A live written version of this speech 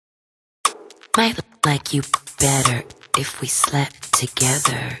Might like you better if we slept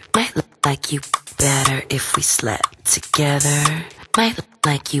together. Might like you better if we slept together. Might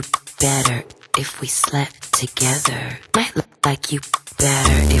like you better if we slept together. Might like you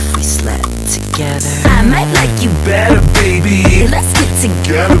better if we slept together. I might like you better, baby. Let's get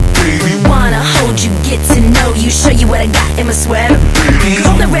together, baby. Wanna hold you, get to know you, show you what I got in my sweater, baby.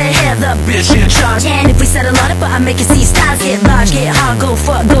 Hold the red hair, the bitch in charge. And if we settle on it, but I make it see styles get large, get hard, go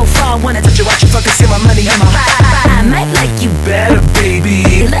far, go far. Wanna touch you, watch you, fucking see my money in my I might like you better,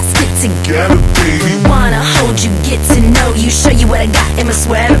 baby. Let's get together, baby. Wanna hold you, get to know you, show you what I got in my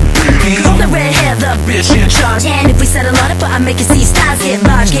sweater, baby. Hold the red hair, the bitch in charge. And if we settle on it, but I make it see styles get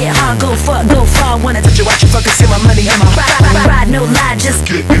large, get hard, go far, go far. Wanna touch you, watch you, fucking see my money in my ride, no lie, just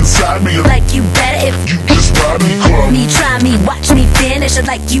get inside me. Like you better if you just ride me, come. Me, try me, watch me finish. I'd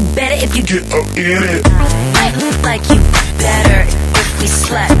like you better if you get up in it. Might like you better if we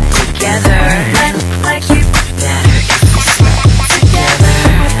slept together. Might like you better if we slept together.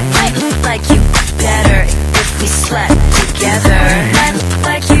 Might like you better if we slept together. Might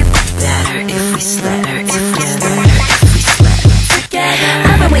like you better if we slept together.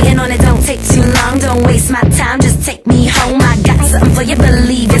 I've been waiting on it, don't take too long. Don't waste my time, just take me home. I got something for you,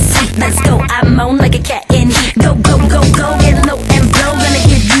 believe it's sweet. Let's go, I moan like a cat in heat. Go, go, go, go, get low and blow. Gonna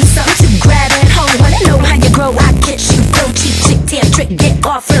give you something to grab and hold. Wanna know how you grow, I catch you. Go cheap, chick, damn trick, get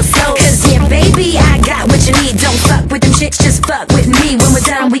off real slow. Cause yeah, baby, I got what you need. Don't fuck with them chicks, just fuck with me. When we're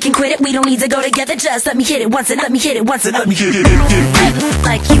done, we can quit it, we don't need to go together. Just let me hit it once and let me hit it once and let me hit it.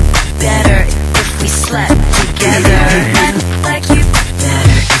 Like you better if we slept together. Like you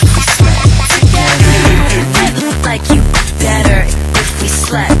better if we slept together. Like you better if we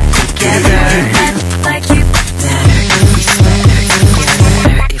slept together. Like you better if we slept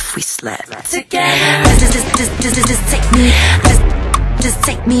together. If we slept together. Just take me. Just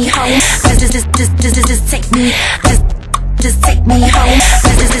take me home. Just take me. Just take me home.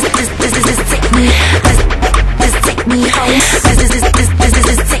 Just take me. Just take me home.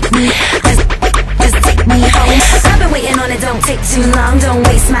 Just take me. Just take me home. I've been waiting on it, don't take too long. Don't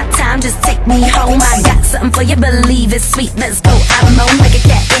waste my time, just take me home. I got something for you, believe it's sweet. Let's go, I'm moan like a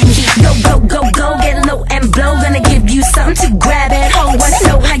cat in heat. Go, go, go, go, get low and blow. Gonna give you something to grab and hold. Wanna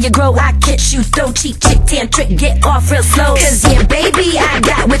know how you grow, I catch you. Throw cheap, chick, damn trick, get off real slow. Cause yeah, baby, I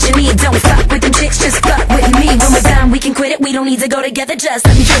got what you need. Don't fuck with them chicks, just fuck with me. When we're done, we can quit it, we don't need to go together. Just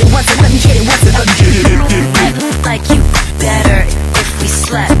let me hit it once and let me hit it once and let me hit it. Like you better if we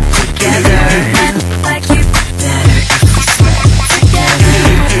slept together.